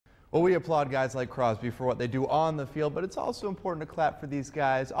Well, we applaud guys like Crosby for what they do on the field, but it's also important to clap for these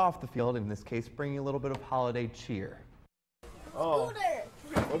guys off the field, in this case, bringing a little bit of holiday cheer. Oh.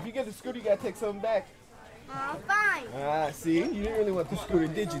 Well, if you get the scooter, you got to take something back. Fine. See? You didn't really want the scooter,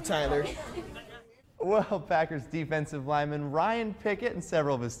 did you, Tyler? Well, Packers defensive lineman Ryan Pickett and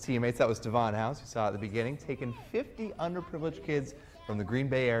several of his teammates, that was Devon House, you saw at the beginning, taking 50 underprivileged kids from the Green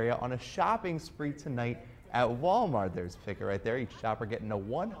Bay area on a shopping spree tonight at Walmart. There's Pickett right there, each shopper getting a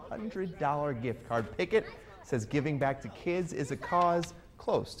 $100 gift card. Pickett says giving back to kids is a cause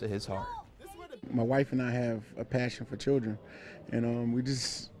close to his heart. My wife and I have a passion for children, and we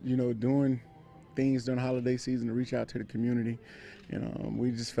just, doing things during the holiday season to reach out to the community. And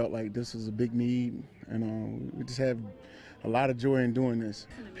we just felt like this was a big need, and we just have a lot of joy in doing this.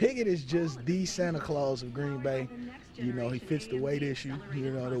 Pickett is just the Santa Claus of Green Bay. He fits the weight issue,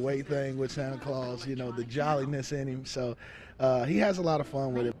 the weight thing with Santa Claus, the jolliness in him. So he has a lot of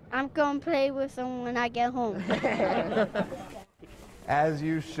fun with it. I'm going to play with him when I get home. As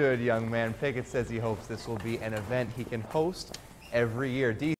you should, young man. Pickett says he hopes this will be an event he can host every year.